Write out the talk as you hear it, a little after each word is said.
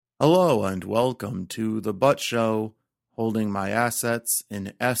Hello and welcome to The Butt Show, holding my assets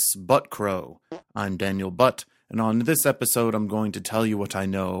in S. Butt Crow. I'm Daniel Butt, and on this episode I'm going to tell you what I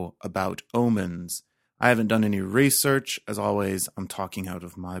know about omens. I haven't done any research. As always, I'm talking out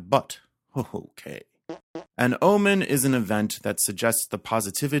of my butt. Okay. An omen is an event that suggests the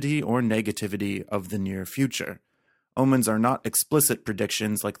positivity or negativity of the near future. Omens are not explicit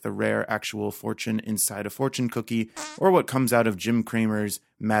predictions like the rare actual fortune inside a fortune cookie or what comes out of Jim Cramer's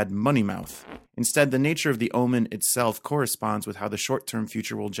Mad Money Mouth. Instead, the nature of the omen itself corresponds with how the short-term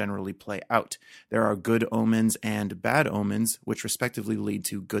future will generally play out. There are good omens and bad omens, which respectively lead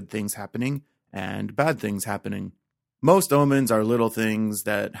to good things happening and bad things happening. Most omens are little things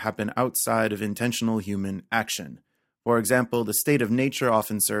that happen outside of intentional human action. For example, the state of nature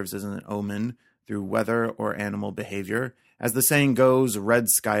often serves as an omen through weather or animal behavior. As the saying goes, red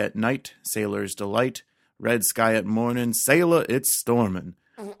sky at night, sailor's delight. Red sky at morning, sailor, it's stormin'.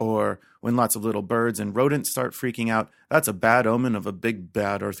 Or when lots of little birds and rodents start freaking out, that's a bad omen of a big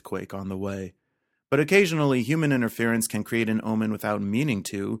bad earthquake on the way. But occasionally, human interference can create an omen without meaning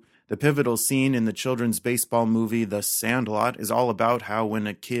to. The pivotal scene in the children's baseball movie The Sandlot is all about how when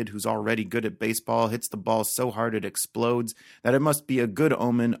a kid who's already good at baseball hits the ball so hard it explodes, that it must be a good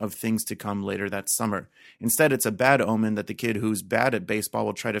omen of things to come later that summer. Instead, it's a bad omen that the kid who's bad at baseball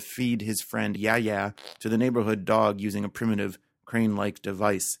will try to feed his friend Yeah to the neighborhood dog using a primitive crane-like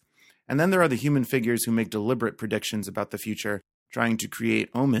device. And then there are the human figures who make deliberate predictions about the future, trying to create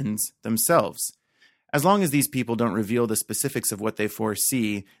omens themselves. As long as these people don't reveal the specifics of what they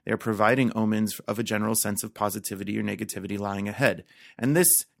foresee, they are providing omens of a general sense of positivity or negativity lying ahead. And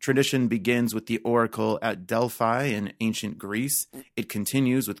this tradition begins with the oracle at Delphi in ancient Greece. It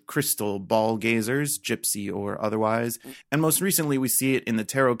continues with crystal ball gazers, gypsy or otherwise. And most recently we see it in the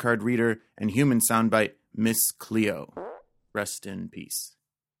tarot card reader and human soundbite Miss Cleo. Rest in peace.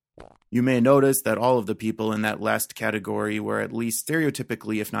 You may notice that all of the people in that last category were at least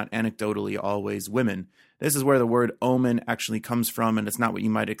stereotypically, if not anecdotally, always women. This is where the word omen actually comes from, and it's not what you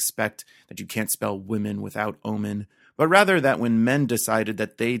might expect, that you can't spell women without omen, but rather that when men decided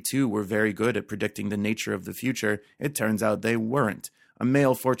that they too were very good at predicting the nature of the future, it turns out they weren't. A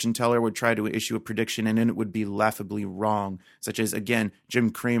male fortune teller would try to issue a prediction and it would be laughably wrong, such as, again, Jim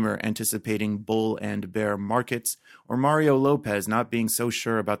Cramer anticipating bull and bear markets, or Mario Lopez not being so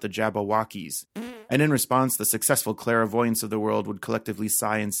sure about the Jabberwockies. And in response, the successful clairvoyants of the world would collectively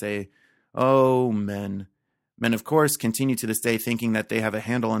sigh and say, "Oh, men." Men, of course, continue to this day thinking that they have a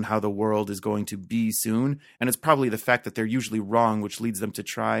handle on how the world is going to be soon, and it's probably the fact that they're usually wrong which leads them to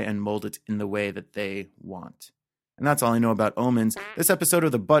try and mold it in the way that they want. And that's all I know about omens. This episode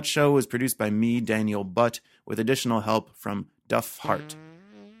of The Butt Show was produced by me, Daniel Butt, with additional help from Duff Hart.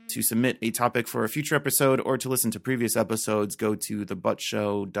 To submit a topic for a future episode or to listen to previous episodes, go to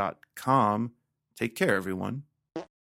thebuttshow.com. Take care, everyone.